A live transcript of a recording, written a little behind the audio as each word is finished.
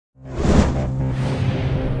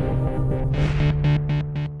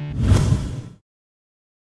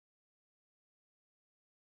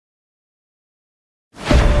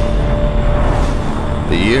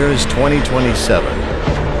year is 2027.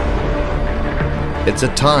 It's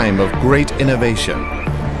a time of great innovation,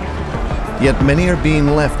 yet many are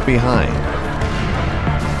being left behind.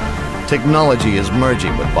 Technology is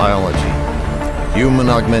merging with biology. Human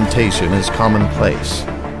augmentation is commonplace.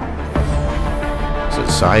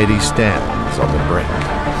 Society stands on the brink.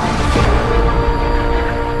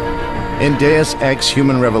 In Deus Ex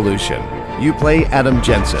Human Revolution, you play Adam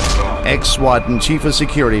Jensen, ex-SWAT and Chief of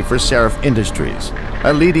Security for Seraph Industries,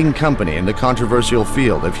 a leading company in the controversial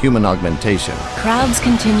field of human augmentation. Crowds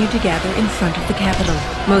continue to gather in front of the Capitol.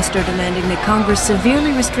 Most are demanding that Congress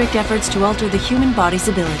severely restrict efforts to alter the human body's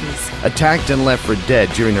abilities. Attacked and left for dead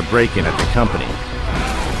during a break-in at the company,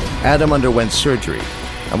 Adam underwent surgery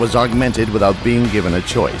and was augmented without being given a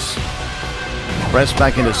choice. Pressed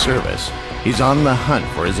back into service, he's on the hunt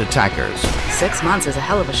for his attackers. 6 months is a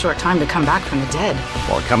hell of a short time to come back from the dead.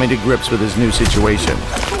 While coming to grips with his new situation,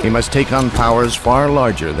 he must take on powers far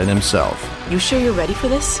larger than himself. You sure you're ready for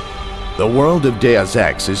this? The world of Deus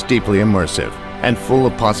Ex is deeply immersive and full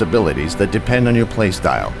of possibilities that depend on your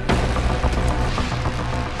playstyle.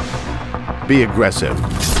 Be aggressive.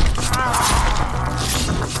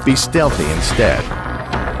 Be stealthy instead.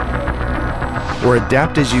 Or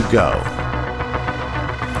adapt as you go.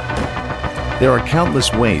 There are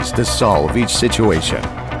countless ways to solve each situation.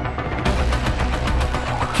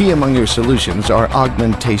 Key among your solutions are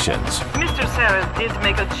augmentations. Mr. Sarah did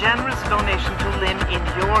make a generous donation to Lynn in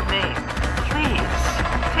your name. Please,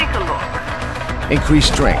 take a look. Increase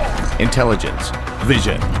strength, intelligence,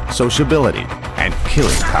 vision, sociability, and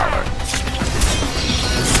killing power.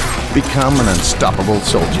 Become an unstoppable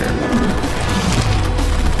soldier.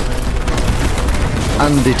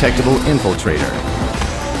 Undetectable infiltrator.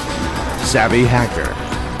 Savvy hacker.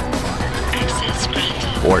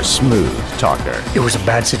 Or smooth talker. It was a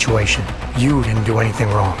bad situation. You didn't do anything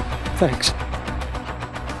wrong. Thanks.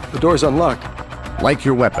 The door's unlocked. Like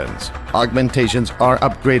your weapons, augmentations are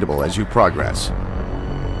upgradable as you progress.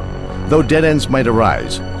 Though dead ends might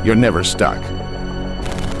arise, you're never stuck.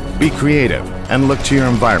 Be creative and look to your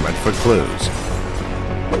environment for clues.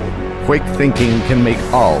 Quick thinking can make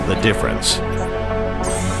all the difference.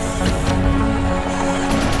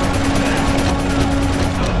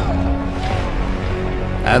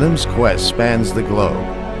 Adam's quest spans the globe,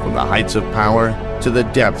 from the heights of power to the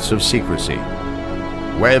depths of secrecy.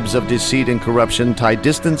 Webs of deceit and corruption tie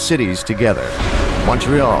distant cities together.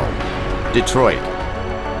 Montreal, Detroit,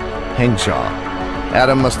 Henshaw.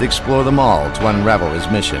 Adam must explore them all to unravel his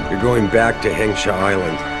mission. You're going back to Henshaw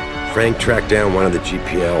Island. Frank tracked down one of the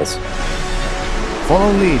GPLs.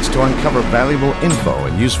 Follow leads to uncover valuable info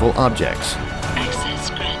and useful objects.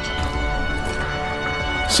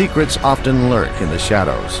 Secrets often lurk in the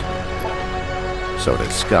shadows. So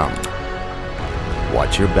does scum.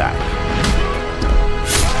 Watch your back.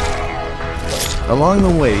 Along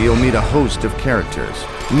the way, you'll meet a host of characters.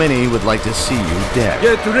 Many would like to see you dead.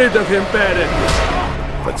 Get rid of him, Barrett!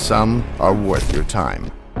 But some are worth your time.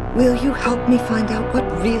 Will you help me find out what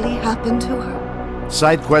really happened to her?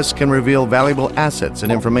 Side quests can reveal valuable assets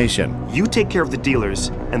and information. You take care of the dealers,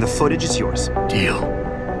 and the footage is yours. Deal.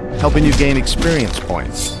 Helping you gain experience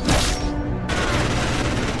points.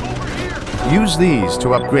 Use these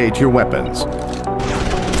to upgrade your weapons.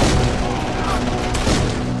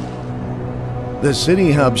 The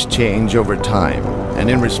city hubs change over time and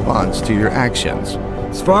in response to your actions.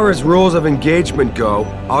 As far as rules of engagement go,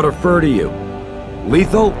 I'll defer to you.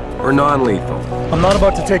 Lethal or non-lethal? I'm not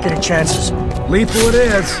about to take any chances. Lethal it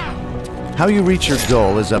is. How you reach your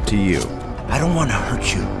goal is up to you. I don't want to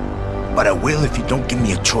hurt you, but I will if you don't give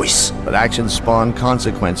me a choice. But actions spawn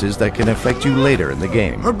consequences that can affect you later in the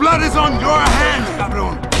game. Her blood is on your hands,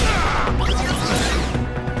 cabron!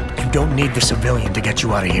 You don't need the civilian to get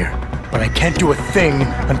you out of here. But I can't do a thing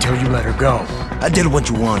until you let her go. I did what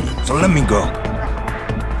you wanted, so let me go.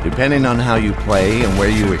 Depending on how you play and where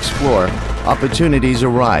you explore, opportunities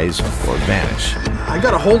arise or vanish. I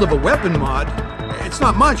got a hold of a weapon mod. It's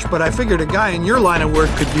not much, but I figured a guy in your line of work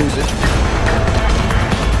could use it.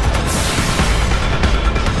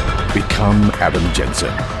 Become Adam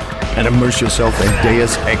Jensen and immerse yourself in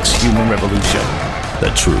Deus Ex Human Revolution.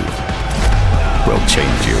 The truth will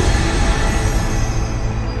change you.